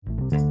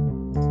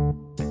Welcome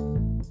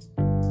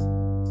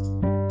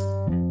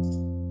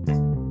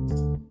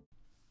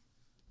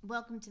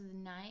to the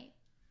night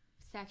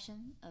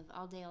section of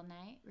All Day All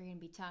Night. We're going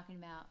to be talking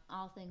about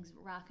all things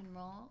rock and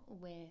roll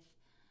with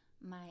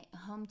my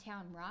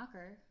hometown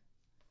rocker,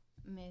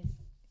 Miss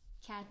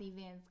Kathy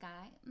Van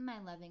Sky, my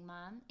loving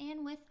mom,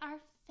 and with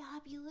our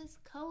fabulous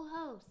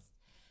co-host,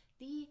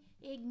 the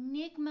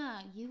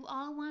enigma you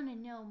all want to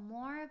know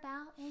more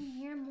about and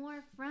hear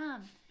more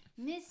from,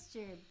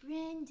 Mr.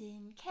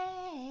 Brendan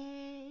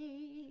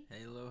K.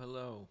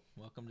 Hello.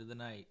 Welcome to the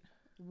night.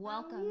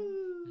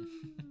 Welcome.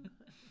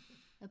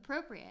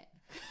 Appropriate.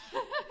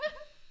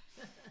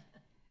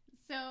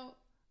 So,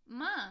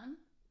 Mom,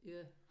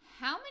 yeah.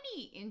 How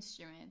many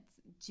instruments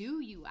do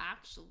you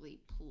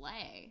actually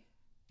play?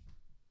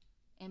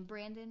 And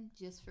Brandon,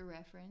 just for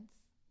reference,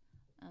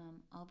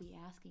 I'll be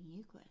asking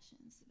you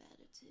questions about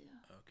it too.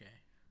 Okay.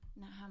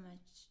 Not how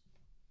much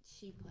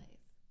she plays.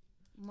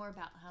 More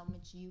about how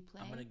much you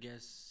play. I'm going to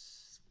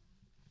guess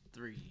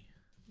 3.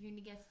 You're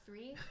going to guess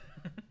 3?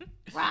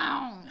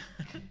 Wrong!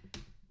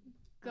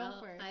 Go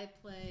for it. I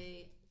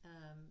play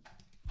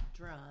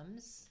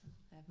drums.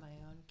 I have my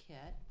own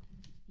kit.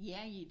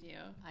 Yeah, you do.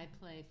 I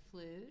play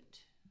flute,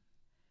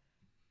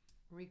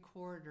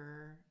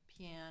 recorder,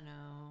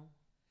 piano.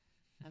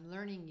 I'm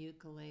learning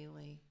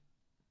ukulele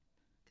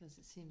because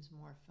it seems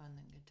more fun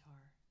than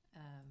guitar.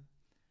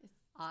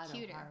 It's auto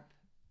cuter. harp.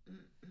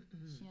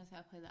 She knows how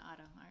to play the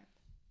auto harp.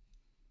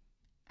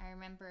 I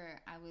remember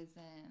I was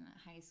in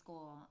high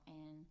school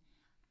and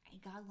I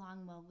got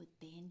along well with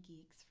band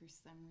geeks for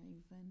some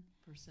reason.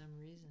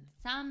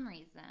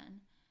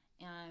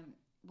 And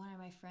one of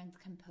my friends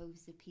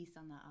composed a piece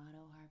on the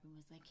auto harp and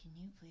was like, "Can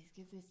you please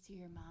give this to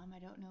your mom? I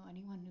don't know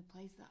anyone who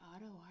plays the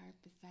auto harp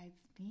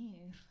besides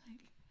me."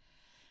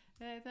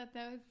 I thought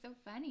that was so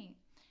funny.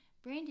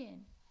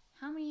 Brandon,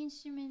 how many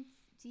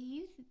instruments do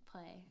you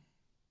play?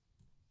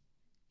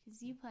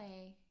 Because you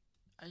play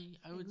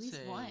I would at least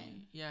say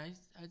one. Yeah,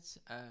 I'd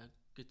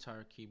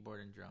guitar,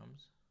 keyboard, and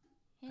drums.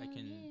 Hell I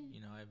can,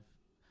 yeah. I've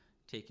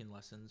taken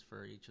lessons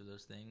for each of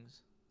those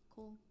things.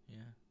 Cool.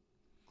 Yeah.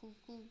 Cool.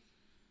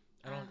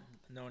 I don't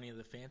know any of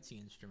the fancy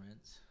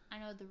instruments. I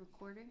know the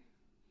recorder.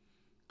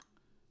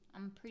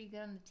 I'm pretty good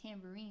on the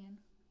tambourine,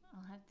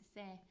 I'll have to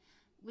say.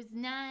 Was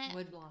not...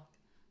 Woodblock.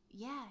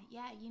 Yeah,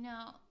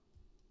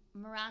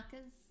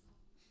 maracas.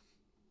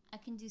 I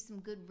can do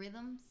some good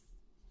rhythms.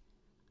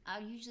 I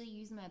usually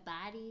use my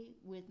body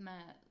with my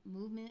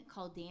movement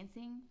called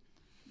dancing,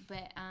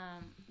 but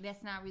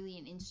that's not really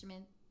an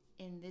instrument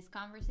in this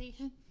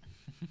conversation.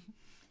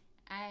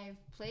 I've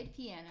played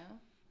piano.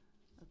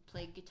 I've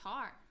played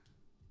guitar.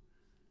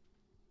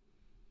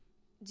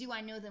 Do I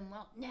know them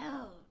well? No,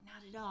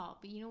 not at all.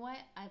 But you know what?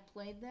 I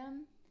played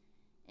them,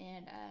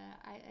 and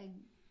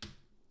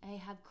I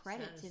have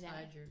credit to that.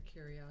 Satisfied your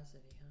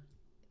curiosity,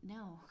 huh?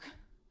 No.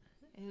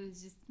 It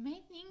was just, my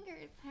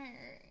fingers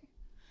hurt.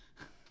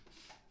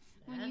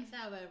 That's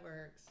how it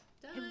works.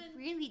 Done. It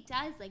really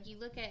does. Like, you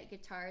look at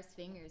guitarists'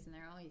 fingers, and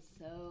they're always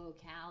so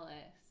callous.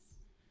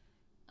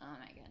 Oh,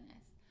 my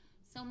goodness.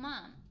 So,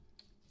 Mom,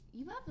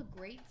 you have a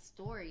great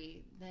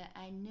story that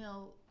I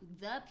know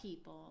the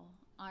people,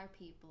 our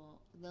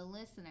people, the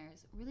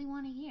listeners, really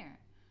want to hear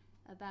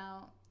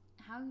about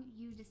how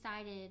you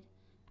decided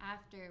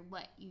after,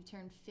 you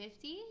turned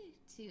 50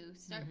 to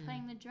start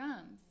playing the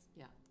drums.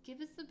 Yeah. Give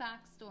us the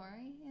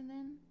backstory and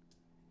then,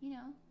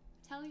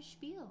 tell your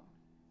spiel.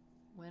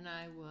 When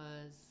I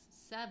was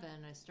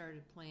 7, I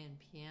started playing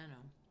piano.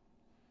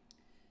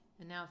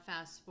 And now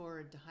fast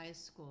forward to high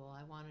school,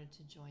 I wanted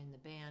to join the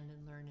band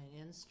and learn an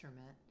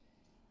instrument.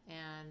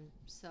 And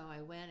so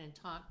I went and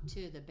talked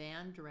to the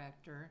band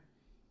director,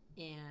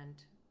 and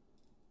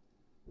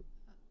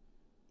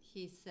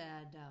he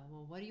said,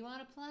 well, what do you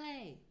want to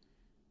play?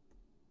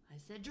 I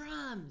said,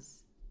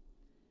 drums.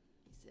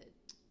 He said,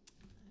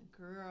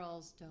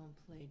 girls don't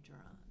play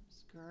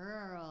drums.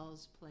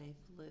 Girls play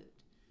flute.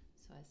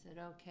 So I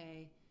said,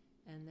 okay.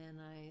 And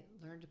then I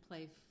learned to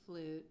play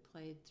flute,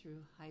 played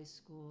through high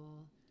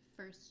school.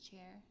 First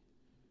chair.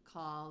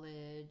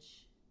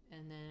 College.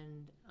 And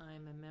then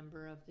I'm a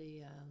member of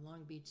the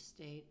Long Beach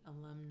State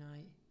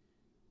Alumni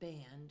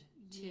Band,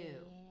 too.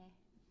 Yeah,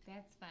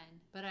 that's fun.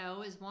 But I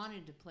always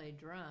wanted to play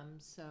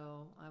drums,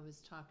 so I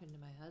was talking to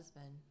my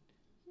husband.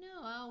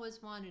 No, I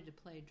always wanted to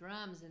play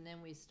drums, and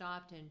then we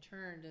stopped and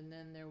turned, and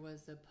then there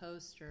was a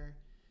poster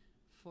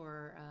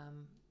for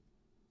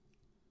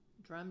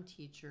drum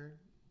teacher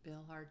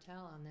Bill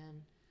Hartel, and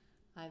then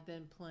I've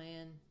been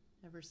playing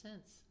ever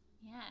since.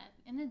 Yeah,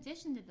 in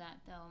addition to that,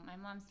 though, my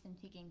mom's been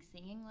taking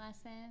singing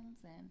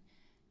lessons, and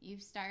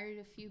you've started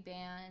a few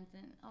bands,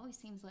 and it always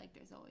seems like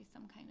there's always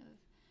some kind of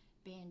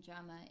band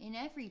drama in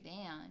every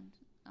band.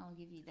 I'll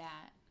give you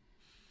that.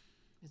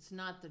 It's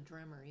not the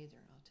drummer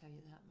either, I'll tell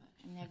you that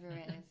much. It never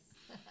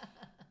is.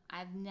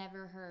 I've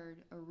never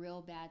heard a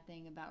real bad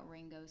thing about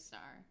Ringo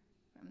Starr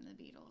from the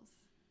Beatles,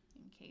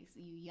 in case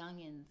you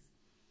youngins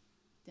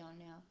don't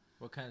know.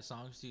 What kind of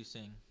songs do you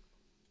sing?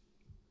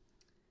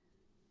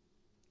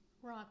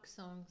 Rock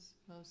songs,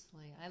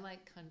 mostly. I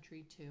like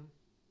country, too.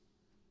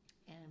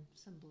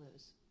 some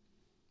blues.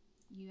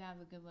 You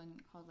have a good one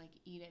called like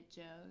Eat at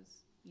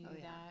Joe's. You Oh, do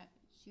yeah. that.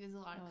 She does a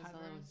lot of It was covers.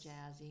 a little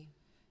jazzy.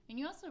 And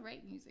you also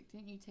write music.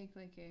 Didn't you take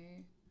like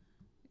a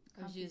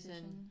I was using-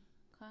 composition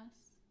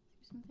class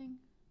or something?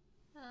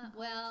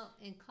 Well,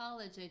 in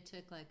college, I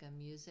took like a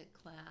music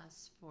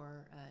class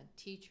for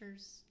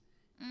teachers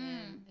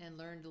Mm. and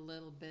learned a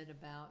little bit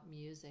about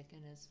music.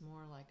 And it's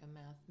more like a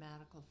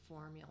mathematical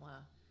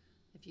formula.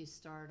 If you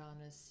start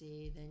on a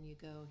C, then you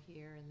go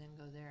here and then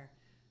go there.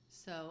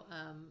 So,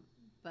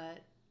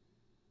 but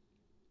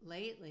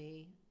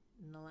lately,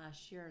 in the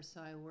last year or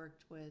so, I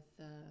worked with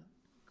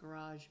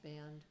Garage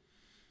Band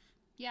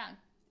Yeah.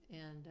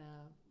 and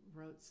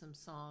wrote some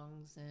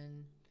songs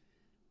and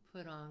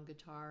put on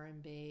guitar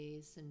and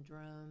bass and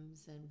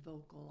drums and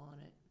vocal on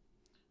it.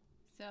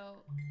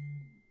 So,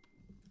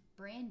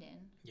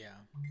 Brandon, Yeah.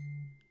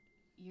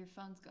 your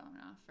phone's going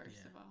off, first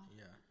Yeah. of all.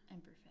 Yeah.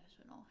 I'm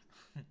professional.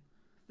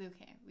 It's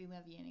okay. We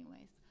love you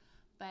anyways.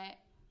 But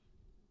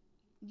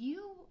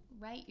you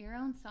write your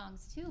own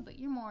songs too, but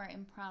you're more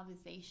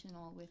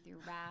improvisational with your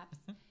raps.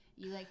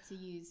 You like to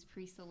use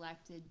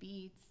pre-selected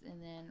beats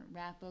and then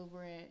rap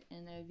over it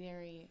in a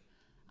very,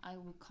 I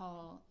would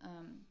call,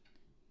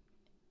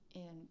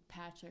 and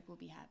Patrick will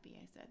be happy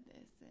I said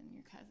this, and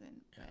your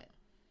cousin, Yeah. but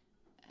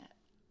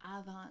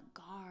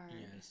avant-garde.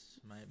 Yes,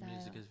 my style.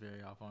 music is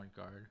very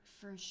avant-garde.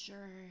 For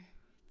sure.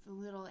 It's a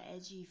little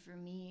edgy for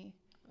me.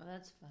 Well,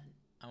 that's fun.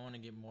 I want to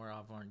get more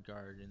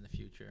avant-garde in the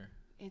future.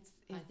 It's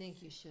I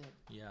think you should.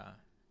 Yeah.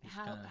 Just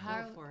how kinda-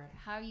 how Go for it.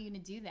 how are you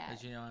gonna do that?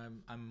 As you know,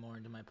 I'm more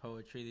into my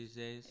poetry these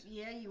days.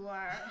 Yeah, you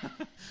are.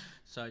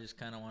 So I just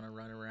kind of want to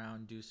run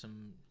around, do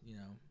some, you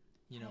know.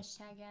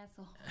 Hashtag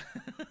asshole.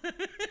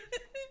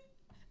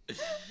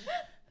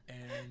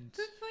 And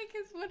That's like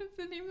his one of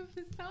the name of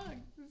his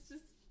songs. It's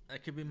just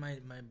that could be my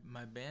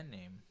band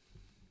name.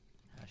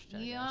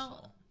 Hashtag You know-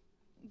 asshole.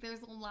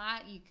 there's a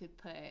lot you could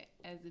put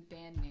as a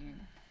band name.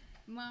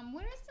 Mom,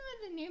 what are some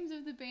of the names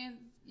of the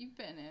bands you've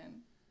been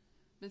in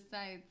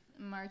besides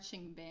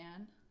marching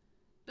band?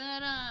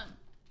 But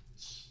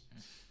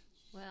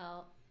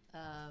Well,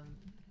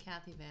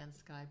 Kathy Van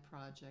Sky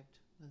Project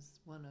was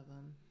one of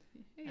them.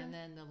 yeah. And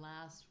then the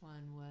last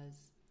one was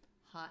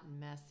Hot and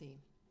Messy.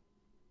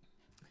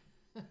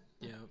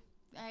 Yeah.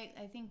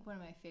 I think one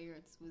of my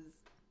favorites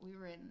was we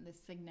were in the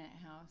Signet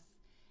House,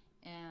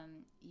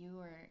 and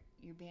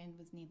your band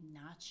was named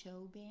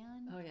Nacho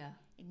Band, Oh, yeah.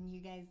 and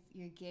you guys,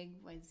 your gig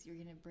was you're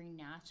gonna bring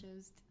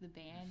nachos to the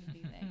band and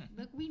be like,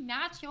 "Look, we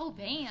Nacho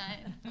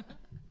Band."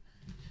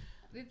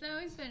 It's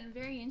always been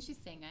very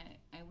interesting.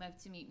 I love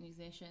to meet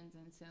musicians,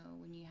 and so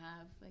when you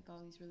have like all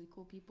these really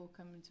cool people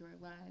come into our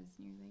lives,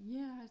 and you're like,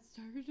 "Yeah, I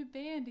started a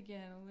band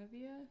again,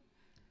 Olivia."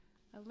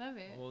 I love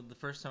it. Well, the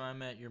first time I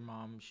met your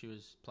mom, she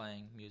was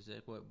playing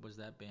music. What was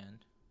that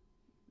band?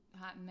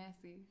 Hot and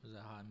messy. Was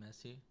that Hot and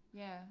Messy?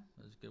 Yeah.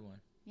 That was a good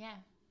one. Yeah,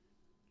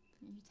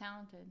 you're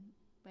talented,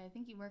 but I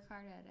think you work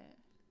hard at it.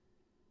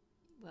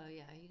 Well,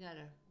 yeah, you got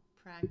to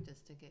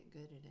practice to get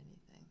good at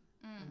anything.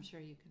 I'm sure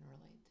you can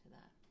relate to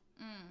that.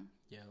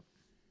 Yep.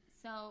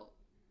 So,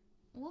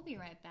 we'll be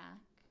right back,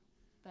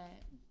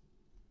 but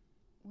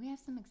we have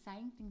some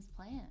exciting things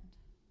planned.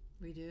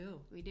 We do.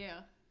 We do.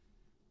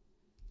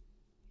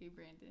 Hey,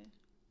 Brandon,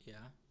 Yeah.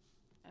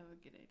 I have a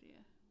good idea.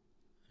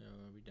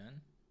 Are we done?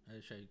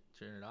 Should I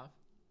turn it off?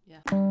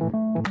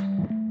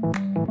 Yeah.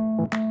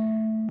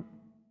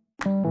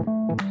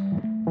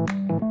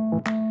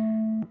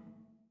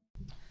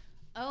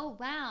 Oh,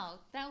 wow.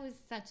 That was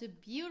such a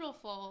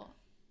beautiful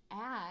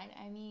ad.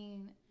 I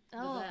mean,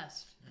 The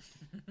best.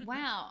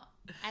 wow.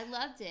 I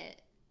loved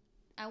it.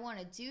 I want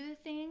to do the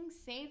thing,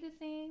 say the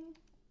thing.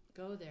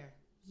 Go there.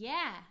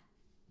 Yeah,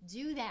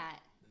 do that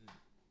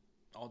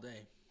All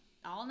day.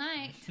 all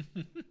night.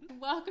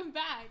 Welcome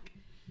back.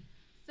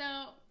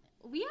 So,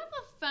 we have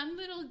a fun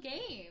little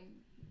game.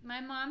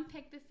 My mom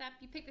picked this up.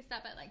 You picked this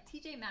up at like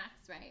TJ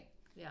Maxx, right?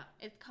 Yeah.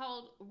 It's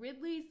called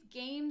Ridley's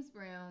Games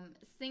Room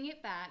Sing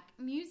It Back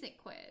Music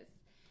Quiz.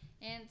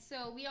 And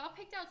so we all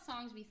picked out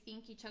songs we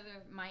think each other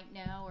might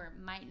know or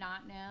might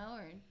not know.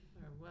 Or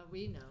what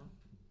we know.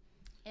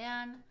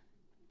 And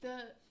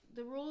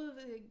the rule of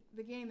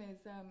the game is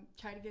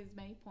try to get as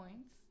many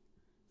points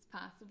as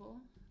possible,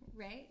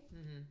 right?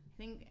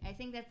 Mm-hmm. I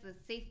think that's a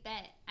safe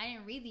bet. I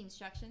didn't read the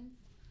instructions.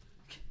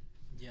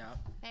 Yeah.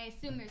 I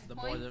assume there's The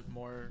points.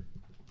 more,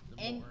 the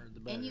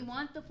better. And you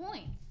want the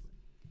points.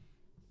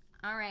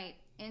 All right.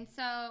 And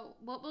so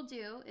what we'll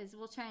do is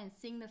we'll try and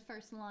sing the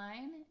first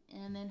line,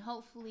 and then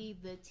hopefully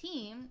the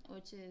team,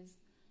 which is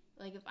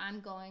like if I'm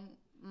going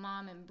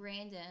Mom and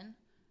Brandon,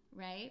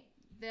 right?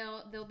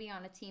 They'll be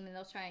on a team and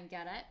they'll try and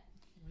get it.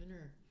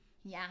 Winner.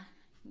 Yeah.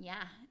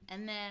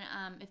 And then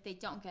if they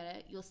don't get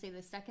it, you'll say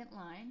the second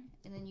line,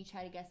 and then you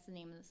try to guess the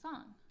name of the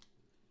song.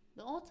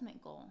 The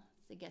ultimate goal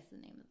is to guess the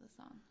name of the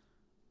song.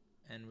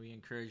 And we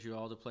encourage you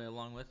all to play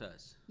along with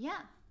us. Yeah.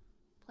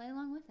 Play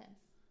along with us.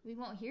 We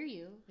won't hear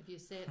you. If you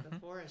say it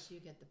before us, you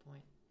get the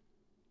point.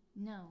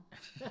 No.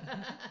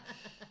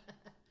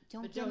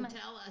 Don't But give don't my,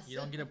 tell us. You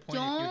don't get a point if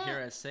Don't- you hear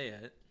us say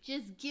it.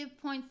 just give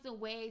points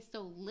away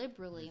so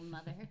liberally,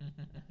 mother.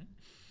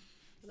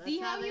 That's See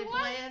how they you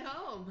play at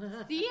home.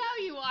 See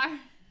how you are.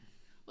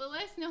 Well,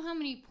 let us know how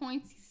many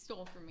points you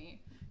stole from me.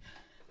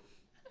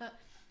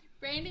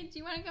 Brandon, do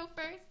you want to go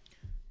first?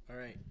 All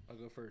right, I'll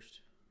go first.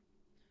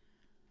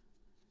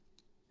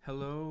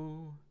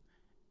 Hello,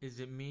 is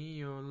it me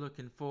you're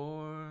looking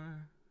for?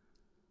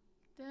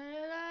 Da,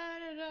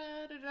 da,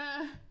 da, da,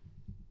 da.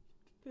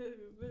 I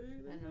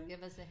know.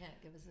 Give us a hint.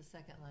 Give us the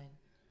second line.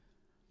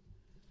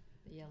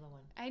 The yellow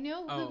one. I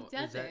know Oh, who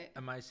does is that? it.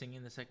 Am I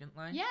singing the second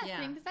line? Yeah,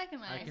 Yeah. sing the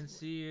second line. I can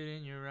see it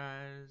in your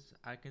eyes.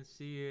 I can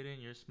see it in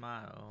your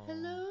smile.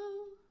 Hello.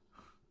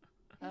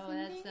 Oh,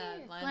 Isn't that's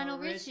it? Lionel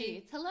Richie.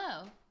 It's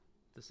hello.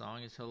 The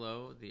song is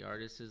Hello. The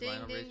artist is Ding,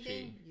 Lionel ding, Richie.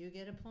 ding. You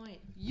get a point.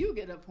 You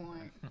get a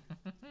point.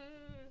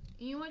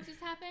 You know what just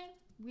happened?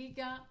 We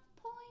got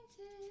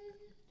pointed.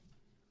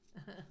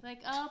 Like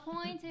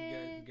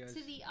appointed You guys-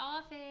 to the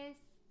office.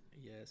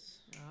 Yes.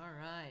 All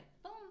right.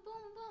 Boom,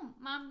 boom, boom.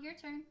 Mom, your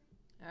turn.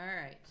 All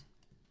right.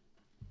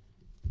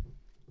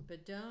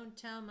 But don't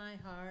tell my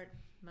heart,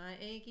 my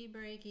achy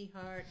breaky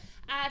heart.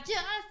 I just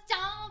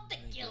don't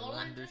think Think you'll you'll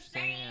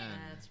understand.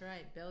 understand. That's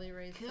right. Billy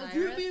Ray 'Cause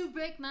Cyrus. if you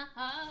break my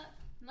heart,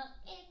 my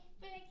achy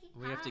breaky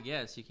We have to heart.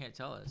 guess. You can't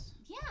tell us.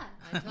 Yeah.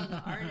 I told the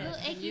Little artist.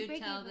 And achy you breaky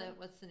tell heart.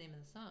 what's the name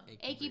of the song?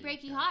 Achy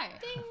breaky heart.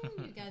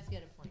 Ding. You guys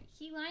get a point.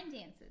 He line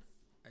dances.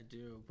 I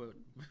do, but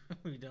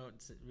we don't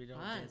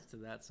Fun. dance to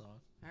that song.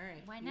 All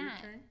right. Why your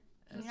not? turn.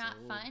 You're not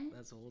old, fun?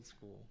 That's old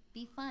school.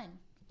 Be fun.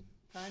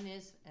 Fun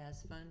is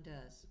as fun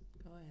does.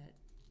 Go ahead.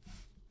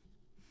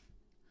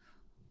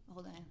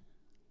 Hold on.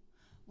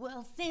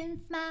 Well,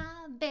 since my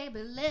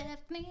baby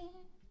left me,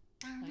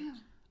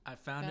 I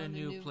found a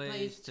new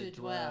place to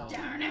dwell.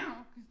 down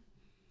out.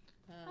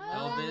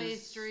 Lonely Elvis.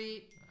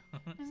 Street.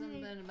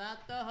 Something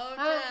about the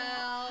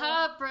hotel.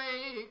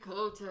 Heartbreak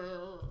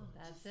Hotel.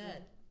 That's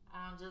it.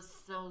 I'm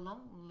just so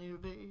lonely,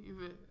 baby.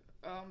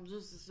 I'm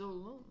just so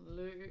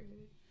lonely.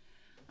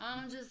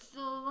 I'm just so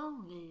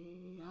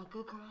lonely. I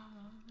could cry.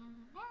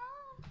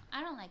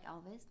 I don't like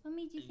Elvis. What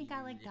made you think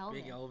I liked You're a Elvis?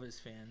 Big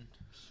Elvis fan.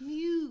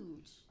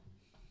 Huge.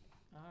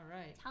 All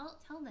right.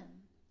 Tell them.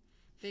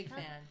 Big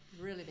fan.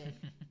 Really big.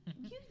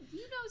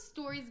 You know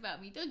stories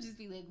about me. Don't just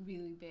be like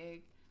really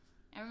big.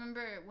 I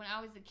remember when I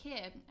was a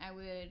kid, I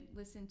would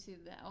listen to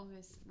the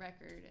Elvis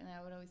record, and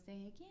I would always say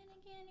again,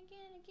 again,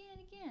 again,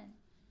 again, again.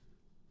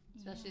 You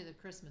Especially know? the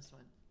Christmas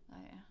one. Oh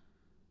yeah.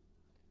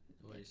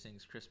 Where he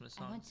sings Christmas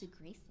I went songs.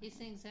 to Graceland. He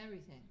sings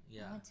everything.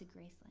 Yeah. I went to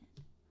Graceland.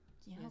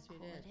 Do you know Yes, how we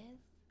cool did. it is?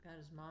 Got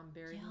his mom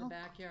buried Yeah. in the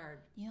backyard.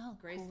 You know how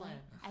cool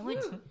Graceland.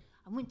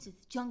 I went to the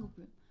Jungle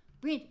Room.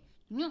 Brandon,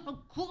 you know how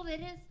cool that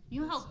is?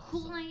 You know how That's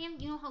cool awesome. I am?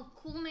 You know how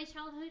cool my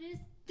childhood is?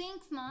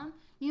 Thanks, Mom.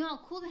 You know how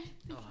cool that is?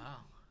 Oh wow.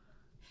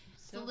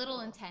 It's a little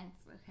intense.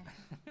 Okay.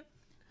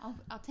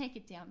 I'll take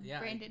it down. Yeah.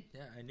 Brandon.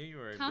 I knew you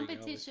were a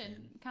Competition.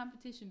 big Elvis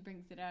Competition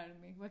brings it out of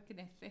me. What can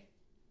I say?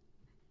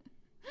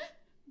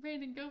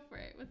 Brandon, go for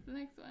it. What's the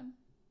next one?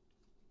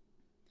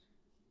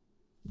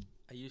 fan.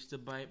 I used to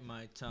bite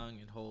my tongue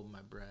and hold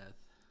my breath.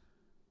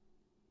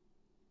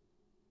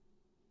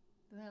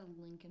 Is that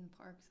a Linkin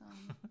Park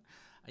song?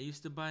 I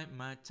used to bite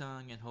my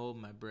tongue and hold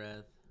my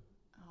breath.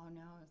 Oh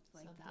no, it's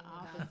like Something the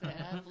about opposite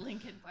that. of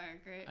Linkin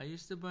Park, right? I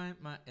used to bite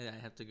my. I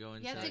have to go You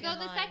inside. have to go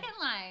the line. second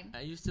line.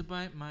 I used to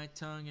bite my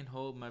tongue and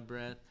hold my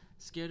breath.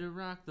 Scared to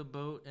rock the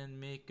boat and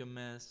make a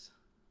mess.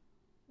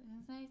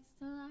 As I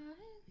slowly,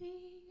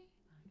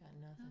 I got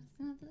nothing.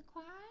 something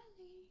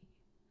quietly.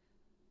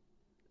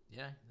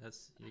 Yeah,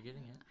 you're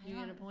getting it. I You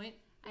get a don't, point?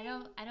 I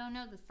don't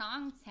know the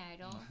song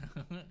title.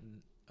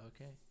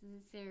 Okay. Is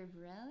it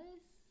Cerebrellis?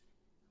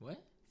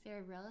 What?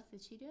 Cerebrellis,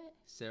 did she do it?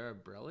 Sarah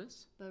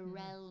Bareilles?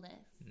 Bareilles.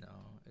 No,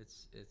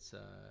 it's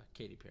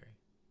Katy Perry.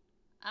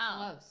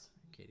 Oh, Close.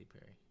 Katy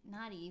Perry.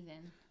 not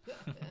even. That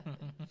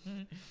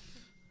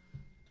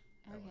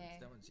Okay.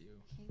 that one's you.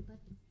 Okay,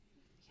 let's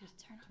Just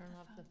turn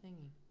off off the the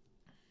thingy.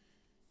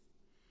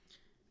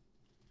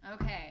 phone.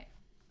 Okay,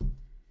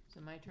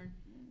 So my turn.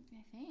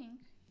 I think.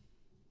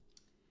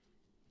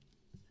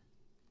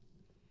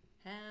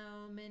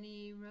 How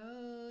many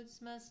roads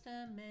must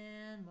a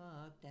man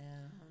walk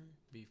down?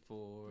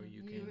 Before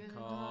you You can can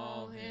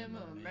call him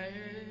a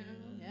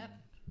man. Yep.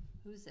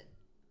 Who's it?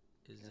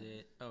 Is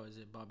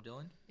it Bob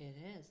Dylan? It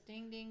is.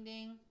 Ding, ding,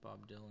 ding.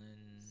 Bob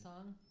Dylan.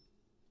 Song.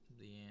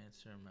 The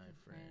answer, my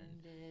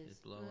friend, Friend is is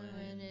blowing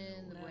blowing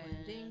in the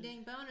wind. Ding,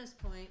 ding. Bonus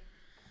point.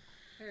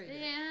 Very The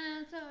good.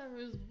 answer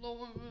is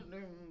blowing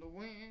in the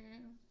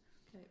wind.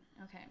 Okay.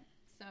 Okay,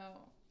 so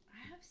I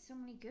have so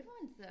many good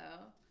ones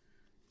though.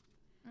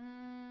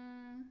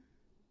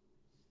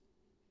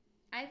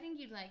 I think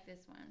you'd like this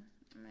one.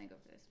 I'm gonna go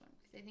for this one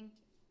because I think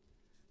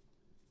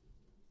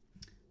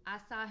I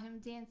saw him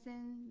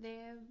dancing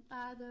there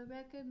by the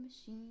record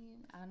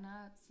machine. I'm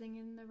not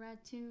singing the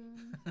right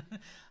tune.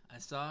 I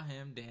saw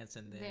him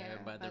dancing there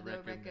by the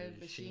record record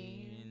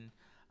machine. machine.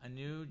 I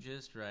knew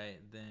just right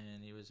then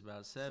he was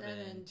about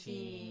 17.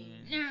 17.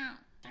 No.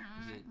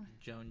 Is it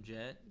Joan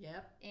Jett?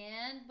 Yep.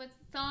 And what's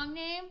the song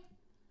name?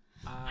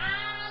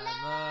 I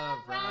love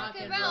rock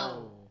and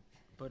roll.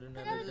 Put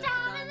another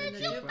dime in the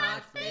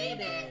jukebox,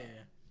 baby.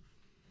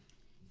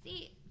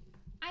 See,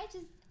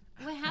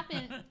 what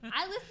happened,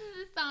 I listened to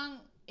this song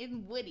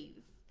in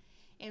Woody's.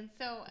 And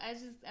so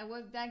I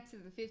went back to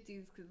the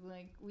 50s because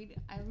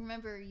I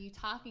remember you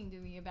talking to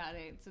me about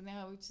it. So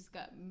now it just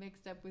got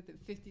mixed up with the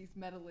 50s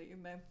medley,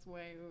 and that's why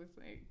it was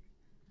like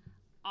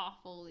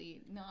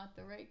awfully not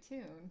the right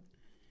tune.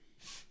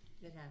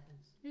 It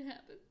happens. It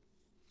happens.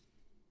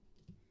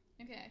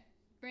 Okay,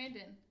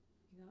 Brandon.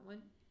 You got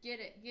one? Get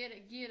it.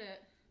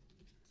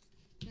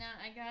 Now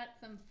I got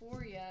some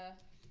for ya.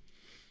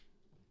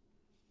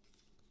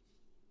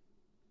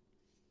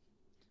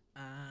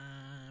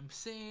 I'm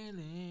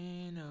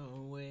sailing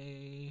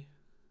away.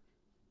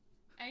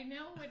 I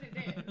know what it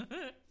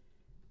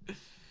is.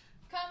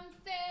 Come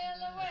sail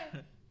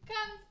away.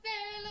 Come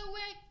sail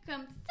away.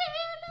 Come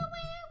sail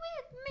away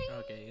with me.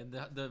 Okay, and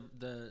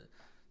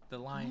the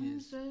line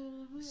is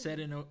set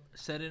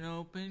an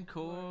open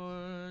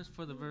course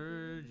for the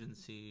virgin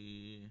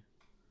sea.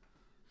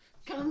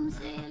 Come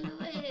sail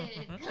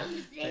away.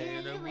 Come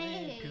sail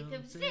away.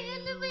 Come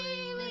sail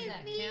away What is with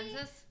that, me.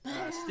 Kansas?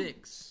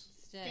 Sticks.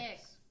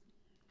 Sticks.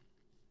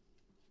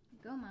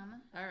 Go, Mama.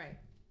 All right.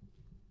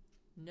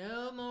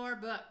 No more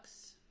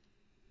books.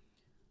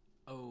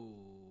 Oh.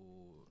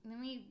 Let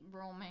me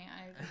roll my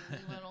eyes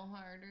a little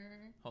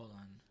harder. Hold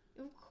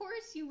on. Of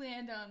course you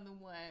land on the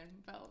one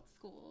about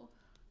school.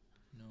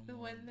 No The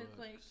more one that's books.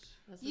 like...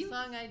 That's the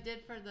song I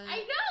did for the... I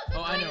know! That's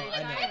Oh, why I you know.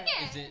 didn't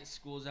pick Is it. it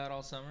School's Out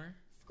All Summer?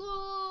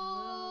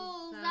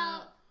 School's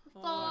out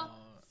for Oh,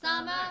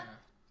 summer.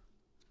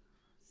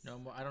 No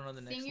more. I don't know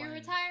the next Sing line. your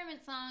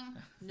retirement song.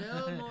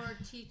 No more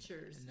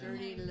teachers. No.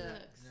 Dirty Looks.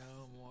 looks.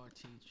 No more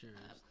teachers.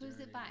 Who's it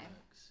dirty by?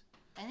 looks.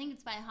 I think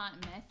it's by Hot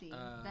and Messy.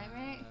 Is that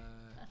right?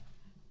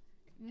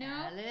 No?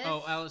 Alice?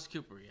 Oh, Alice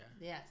Cooper. Yeah.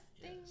 Yes.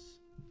 Ding. Yes.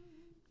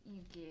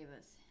 You gave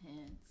us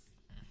hints.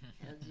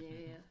 How dare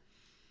you?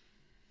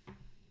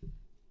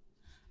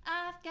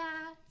 I've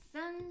got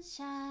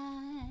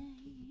sunshine.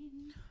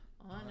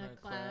 On a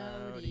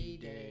cloudy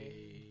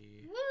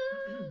day.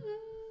 Woo!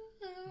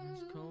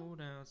 It's cold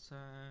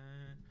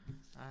outside.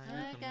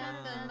 I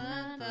got the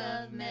month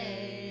of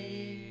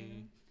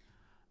May.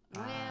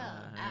 Well,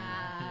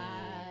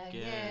 I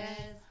guess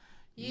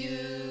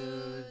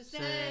you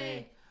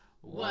say,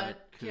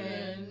 what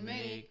could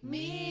make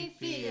me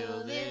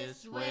feel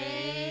this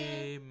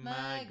way,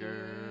 my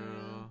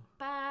girl?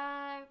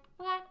 By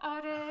what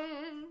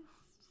artist?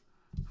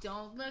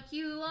 Don't look,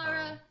 you are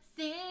a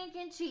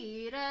stinking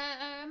cheater,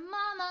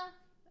 Mama.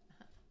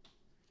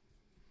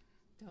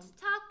 Don't.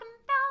 Talking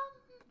about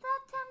the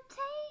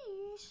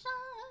temptation.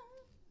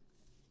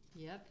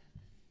 Yep.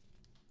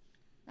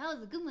 That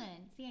was a good one.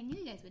 See, I knew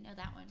you guys would know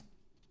that one.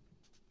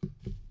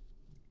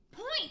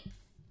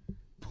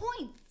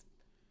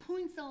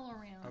 Points all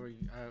around. Are we?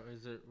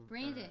 Is it?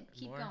 Brandon,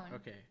 keep more? going.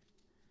 Okay.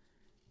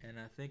 And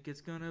I think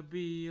it's gonna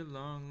be a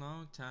long,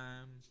 long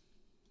time.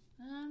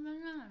 It's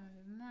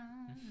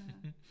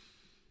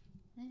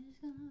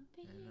gonna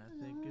be And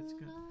I think it's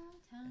gonna. long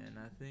time. And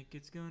I think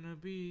it's gonna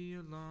be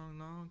a long,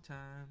 long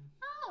time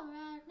All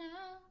right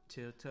now.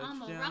 till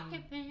touchdown. I'm a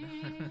rocket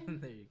man.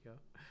 There you go.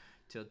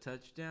 Till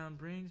touchdown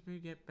brings me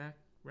get back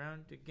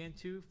round again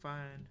to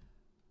find.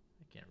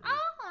 I can't read.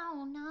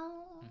 Oh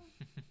no.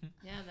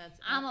 Yeah, that's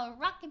I'm a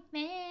rocket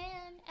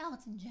man.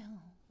 Elton John.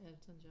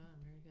 Elton John.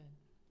 Very good.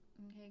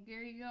 Okay,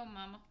 here you go,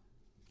 Mama.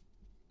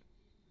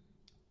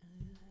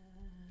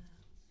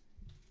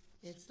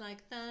 It's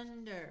like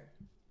thunder,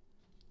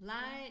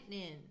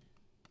 lightning.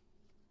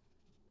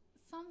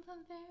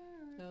 Something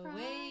very The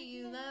way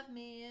you love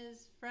me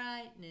is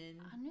frightening.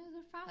 I knew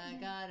the I frightening.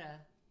 gotta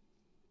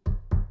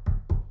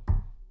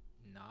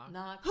Knock.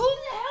 knock Who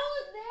the hell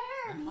is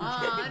there?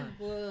 on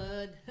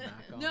wood. Knock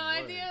on No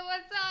wood. idea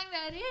what song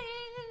that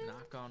is.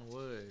 Knock on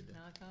wood.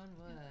 Knock on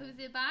wood. Who's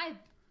it by?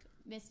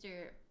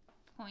 Mr.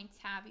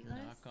 Pointabulous?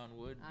 Knock on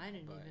wood. I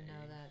didn't by- even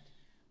know that.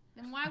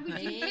 Then why would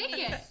you Amy pick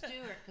it?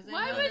 Stewart. 'Cause I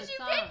Why know would the you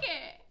song. pick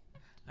it?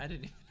 I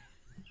didn't even.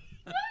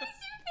 Why would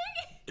you pick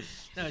it?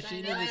 No, I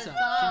she know knew the the song.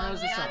 song, She knows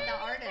the not song. the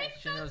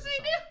artist. She knows the They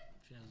song. do.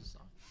 She knows the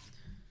song.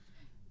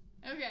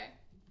 Okay.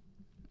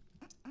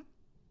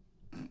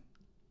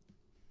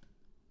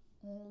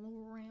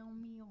 All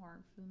around me are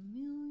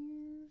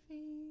familiar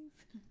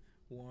faces.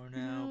 Worn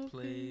out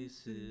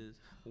places,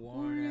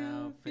 worn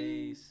out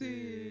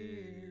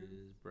faces,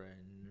 bright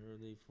and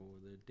early for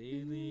the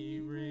daily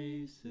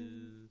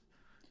races.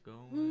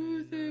 Going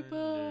Who's it under.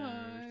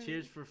 by?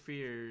 Tears for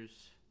Fears.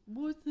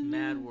 What's the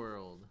Mad name?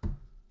 World.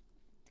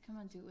 Come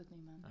on, do it with me,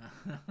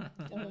 Mom.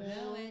 Don't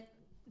know it.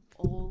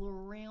 All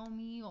around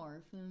me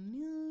are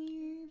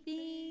familiar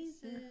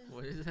faces.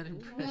 What is that Worn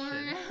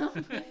impression?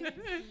 out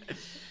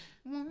faces.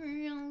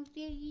 Worn out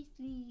faces.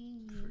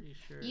 Pretty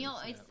sure. You know,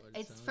 that's it's not what it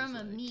it's from a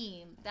sounds like.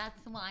 meme.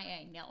 That's why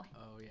I know it.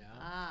 Oh yeah.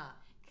 Ah.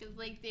 Cause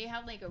like they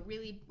have like a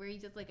really where he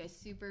does like a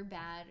super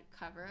bad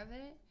cover of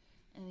it,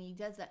 and he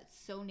does that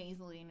so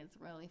nasally, and it's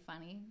really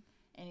funny.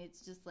 And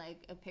it's just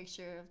like a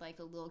picture of like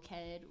a little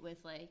kid with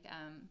like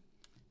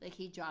Like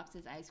he drops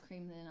his ice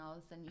cream, and then all of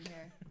a sudden you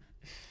hear,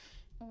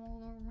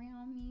 all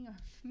around me are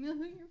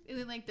familiar. And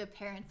then like the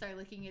parents are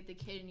looking at the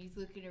kid, and he's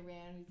looking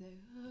around. He's like,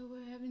 oh,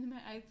 what happened to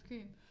my ice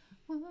cream?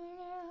 Worn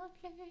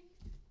out place.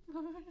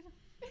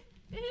 It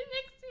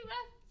makes me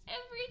laugh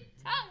every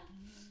time.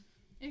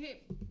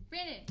 Okay,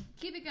 Brandon,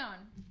 keep it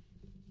going.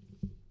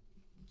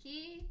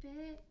 Keep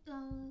it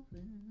going.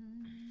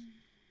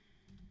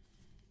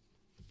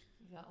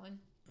 You got one?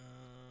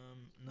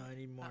 No, I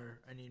need more.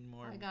 I need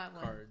more I got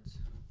one. cards.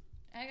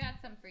 I got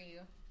some for you.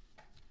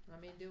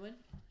 Want me to do one?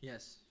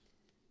 Yes.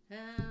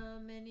 How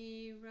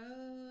many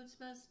roads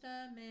must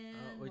a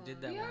man We did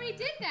walk? that We one. already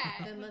did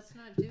that. Then let's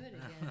not do it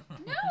again.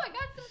 No, I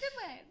got some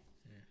good ones.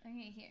 Yeah.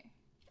 Okay, here.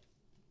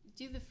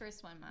 Do the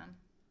first one, Mom.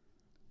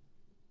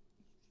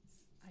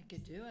 I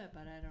could do it,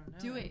 but I don't know.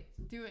 Do it.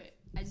 Do it.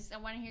 I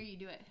want to hear you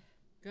do it.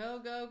 Go,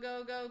 go,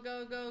 go, go,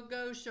 go, go,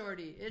 go,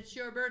 Shorty. It's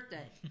your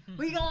birthday.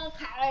 We gonna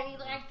party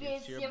like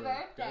It's it's your your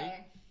birthday.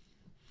 birthday.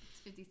 It's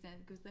 50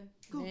 Cent. Goes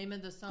there. Name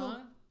of the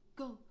song?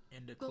 Go.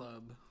 In the Go.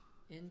 club.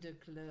 In the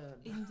club.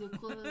 In the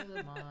club.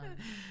 Come on.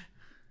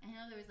 I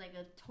know there was like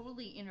a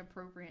totally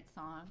inappropriate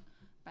song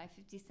by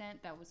 50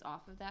 Cent that was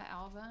off of that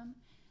album,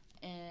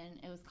 and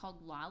it was called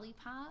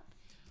Lollipop.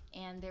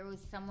 And there was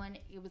someone,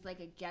 it was like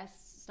a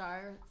guest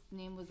star, his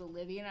name was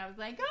Olivia, and I was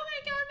like, oh my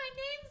god, my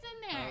name's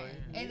in there. Oh,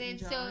 yeah. And then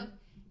Newton so John.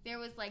 there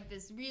was like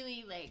this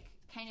really like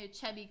kind of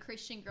chubby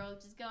Christian girl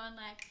just going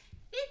like,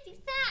 50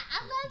 Cent,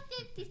 I love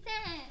 50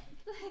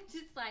 Cent.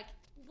 Just like,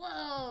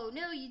 whoa,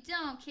 no you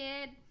don't,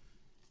 kid.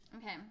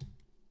 Okay,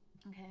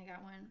 I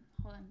got one.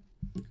 Hold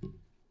on.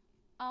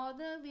 All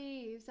the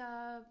leaves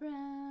are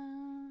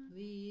brown.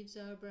 Leaves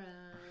are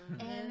brown.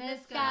 And the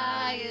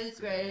sky is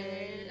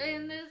gray.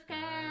 And the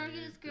sky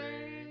is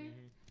gray.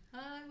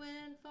 I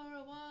went for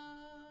a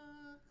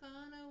walk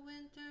on a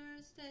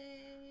winter's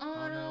day.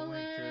 On a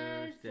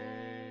winter's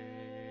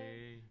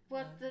day.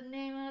 What's the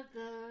name of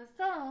the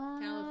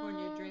song?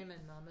 California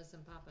Dreamin', Mamas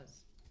and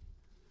Papas.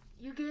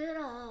 You get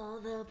all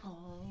the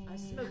points. I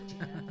smoked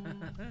you.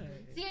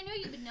 See, I knew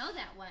you would know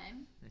that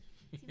one.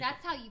 See,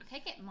 that's how you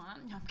pick it,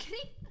 Mom. No, I'm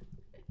kidding.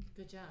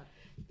 Good job.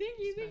 Thank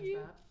you.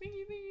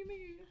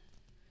 SpongeBob.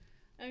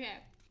 Okay.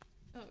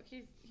 Oh,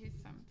 here's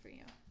some for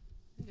you.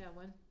 I got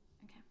one.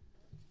 Okay.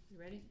 You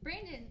ready?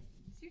 Brandon,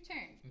 it's your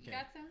turn. You Okay.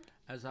 got some?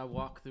 As I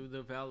walk through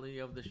the valley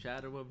of the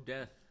shadow of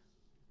death,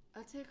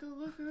 I take a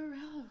look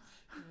around.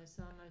 And I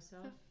saw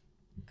myself.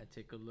 I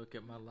take a look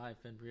at my life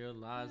and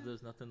realize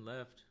there's nothing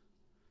left.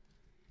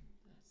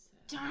 That's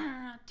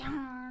sad.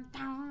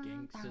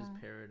 Gangsta's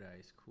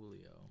Paradise,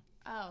 Coolio.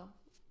 Oh,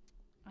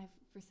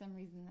 for some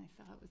reason I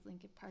thought it was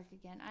Linkin Park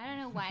again. I don't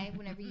know why.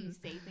 Whenever you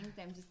say things,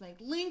 I'm just like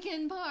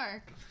Linkin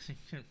Park.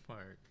 Linkin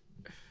Park.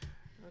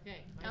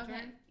 Okay, my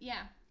turn.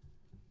 Yeah.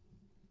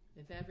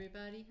 If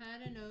everybody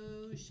had an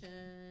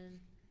ocean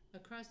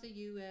across the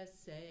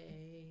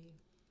USA.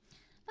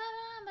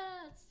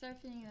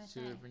 Surfing USA.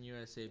 Surfing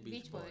USA, Beach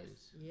Beach Boys.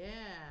 Boys. Yeah,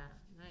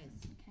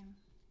 nice. Okay.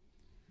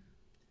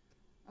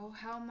 Oh,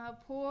 how my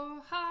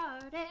poor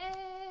heart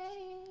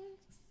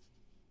aches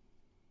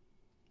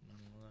I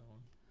don't know that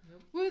one.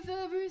 with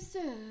every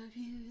step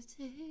you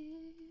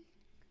take.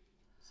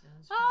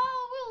 Sounds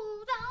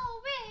Oh,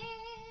 will be.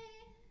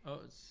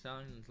 Oh, it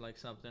sounds like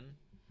something.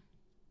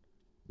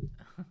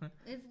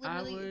 It's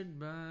I literally. would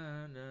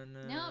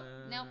banana.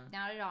 Nope,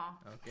 not at all.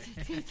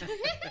 Okay.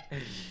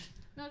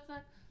 No, it's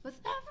not. With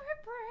every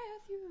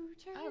breath you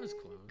take. I was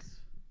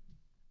close.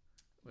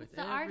 What's With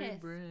the every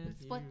artist? breath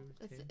It's what,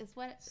 you take. it's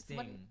what,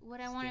 Sting.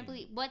 what I want to Sting.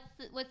 believe.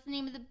 What's the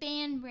name of the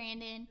band,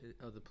 Brandon?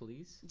 Oh, the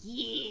Police?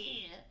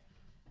 Yeah.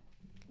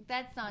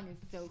 That song is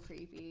so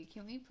creepy.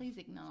 Can we please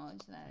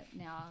acknowledge that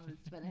now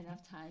it's been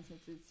enough time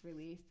since it's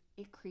released?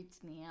 It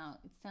creeps me out.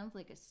 It sounds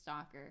like a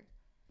stalker.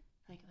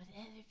 Like, with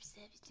every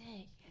step you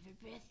take, every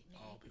breath you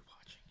make, I'll be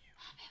watching you.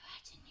 I'll be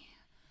watching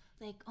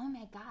you. Like, oh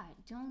my God,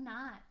 do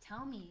not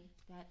tell me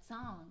that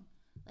song.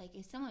 Like,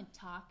 if someone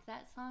talked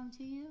that song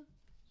to you,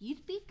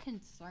 you'd be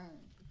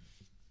concerned.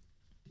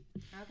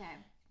 Okay.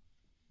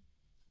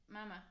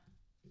 Mama.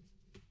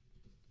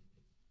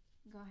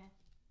 Go ahead.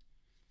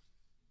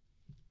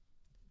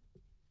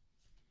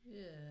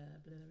 Yeah,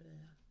 blah,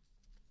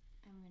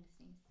 blah. I'm going to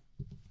sneeze.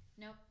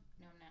 Nope.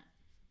 No, I'm not.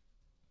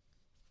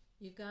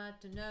 You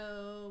got to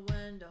know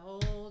when to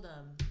hold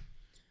 'em.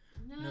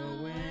 Know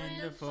when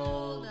to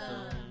fold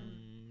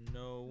them.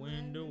 Know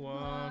when to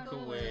walk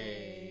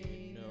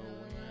away. Know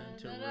when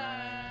to run.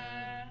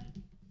 I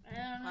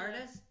don't know.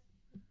 Artist?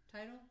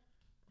 Title?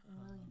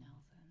 Willie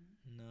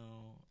Nelson.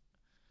 No.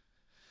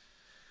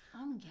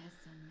 I'm guessing,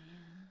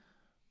 man.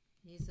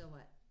 He's a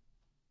what?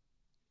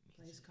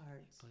 Plays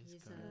cards. Plays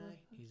He's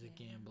cards. He's a okay.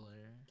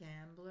 gambler.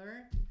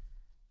 Gambler.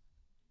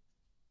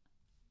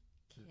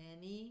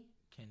 Kenny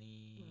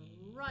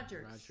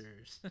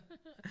Rogers.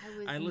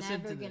 I was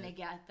listened never to gonna that.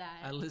 get that.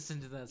 I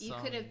listened to that song. You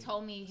could have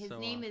told me his so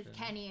name is often.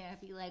 Kenny. I'd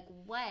be like,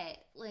 what?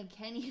 Like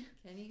Kenny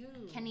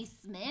Who? Kenny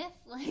Smith?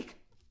 Like,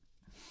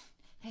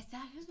 is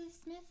that who the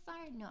Smiths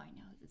are? No, I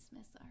know who the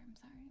Smiths are. I'm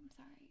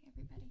sorry,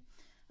 everybody.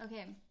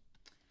 Okay.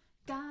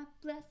 God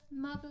bless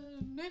Mother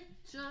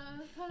Nature.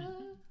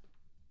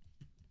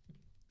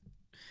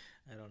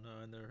 I don't know.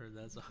 I never heard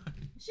that song.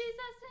 She's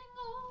a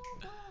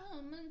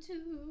single woman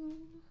too.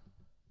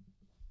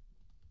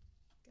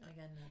 I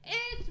got nothing.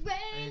 It's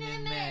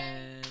raining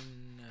men.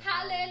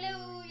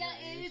 Hallelujah,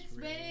 it's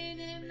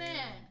raining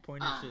men.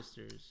 Pointer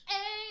Sisters.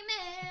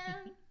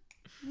 Amen.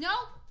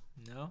 Nope.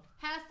 No?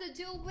 Has to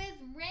do with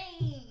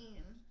rain.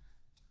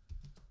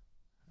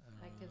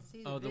 I can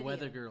see the video.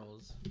 Weather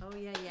Girls. Oh,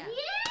 yeah. Yeah.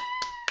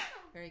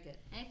 Very good.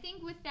 I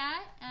think with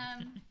that,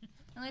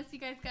 unless you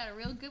guys got a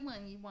real good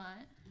one you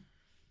want,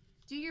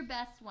 do your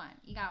best one.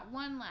 You got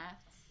one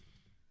left.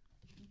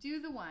 Do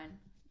the one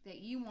that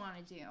you want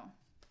to do.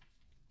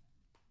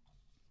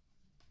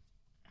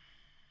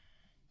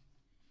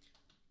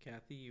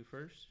 Kathy, you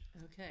first.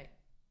 Okay.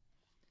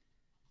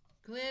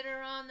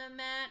 Glitter on the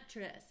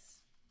mattress.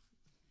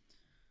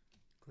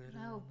 Glitter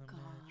Oh, on the God.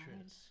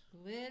 mattress.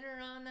 Glitter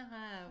on the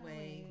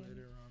highway.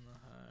 Glitter on the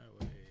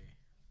highway.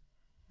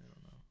 I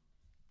don't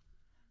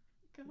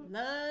know. Go.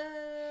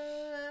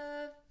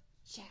 Love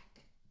Shack.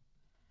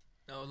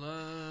 Oh,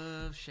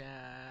 Love I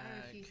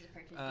Shack. refuse to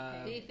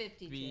participate.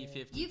 B-52.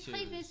 B-52. You've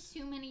played this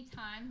too many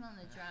times on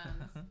the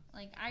drums.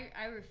 Like,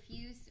 I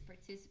refuse to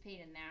participate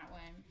in that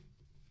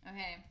one.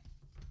 Okay.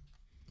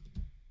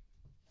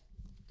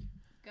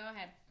 Go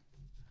ahead.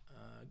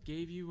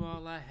 Gave you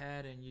all I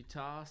had and you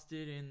tossed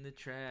it in the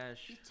trash.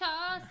 You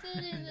tossed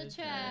it in the The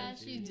trash.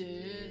 trash, You you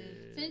did.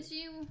 did. Since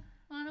you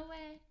went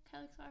away,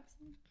 Kelly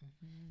Clarkson.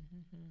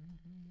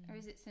 Or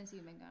is it since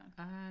you've been gone?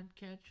 I'd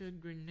catch a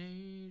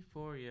grenade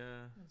for ya.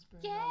 That's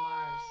Bruno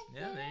Mars.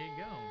 Yeah, there you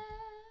go.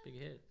 Big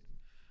hit.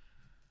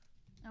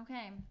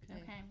 Okay.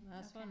 Okay.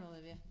 Last okay. one,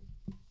 Olivia.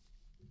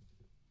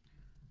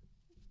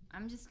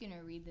 I'm just going to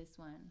read this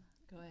one.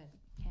 Go ahead.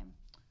 Okay.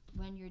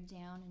 When you're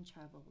down and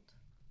troubled.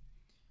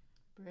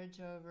 Bridge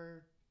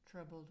over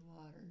troubled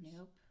waters.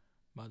 Nope.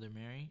 Mother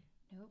Mary.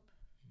 Nope.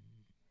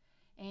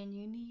 And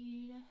you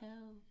need a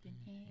helping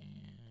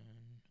hand.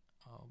 And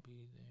I'll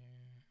be there.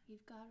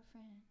 You've got a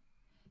friend.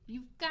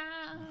 You've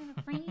got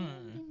a friend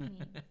in me.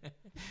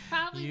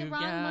 Probably You the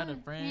wrong got one.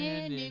 a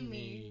friend in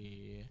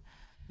me.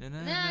 Na,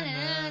 na,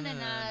 na, na,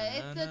 na.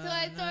 It's a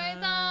Toy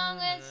Story song,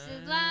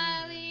 which is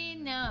why we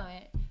know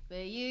it.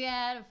 But you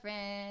got a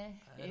friend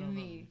I in don't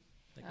know. me.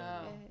 Think I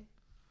Oh. will.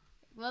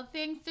 Well,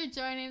 thanks for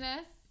joining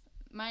us.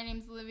 My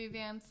name's Olivia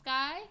Van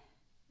Sky.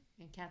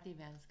 And Kathy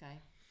Van Sky.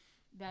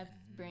 That's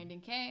Brandon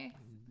K.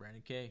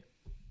 Brandon K.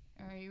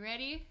 Are you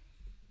ready?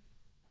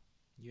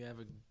 You have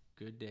a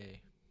good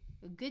day.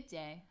 A good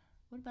day.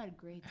 What about a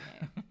great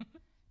day?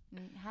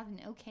 Have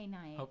an okay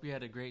night. Hope you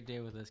had a great day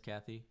with us,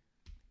 Kathy.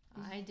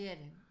 I did.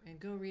 And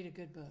go read a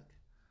good book.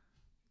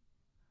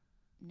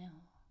 No.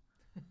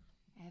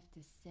 I have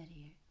to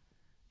study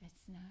it.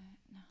 It's not,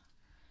 no.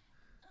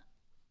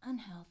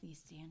 Unhealthy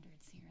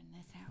standards here in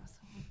this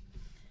household.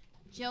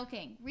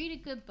 Joking. Read a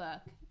good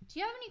book. Do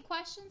you have any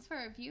questions for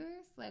our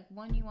viewers? Like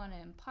one you want to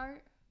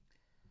impart?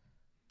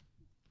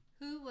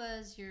 Who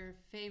was your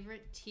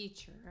favorite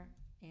teacher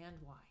and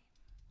why?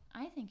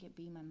 I think it'd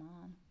be my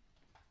mom.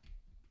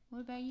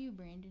 What about you,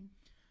 Brandon?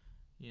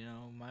 You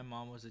know, my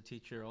mom was a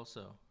teacher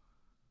also.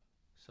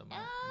 So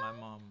my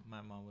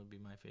mom would be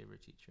my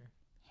favorite teacher.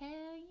 Hell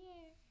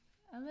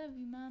yeah. I love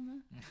you, mama.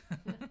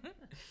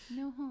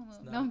 No homo.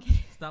 It's No, not, I'm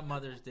kidding. it's not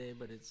Mother's Day,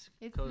 but it's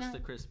It's close not. to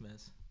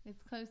Christmas.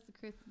 It's close to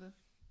Christmas.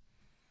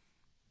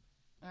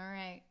 All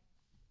right.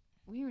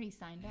 We already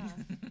signed off.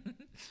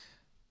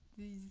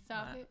 Did you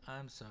stop it?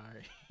 I'm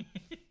sorry.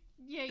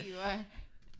 Yeah, you are.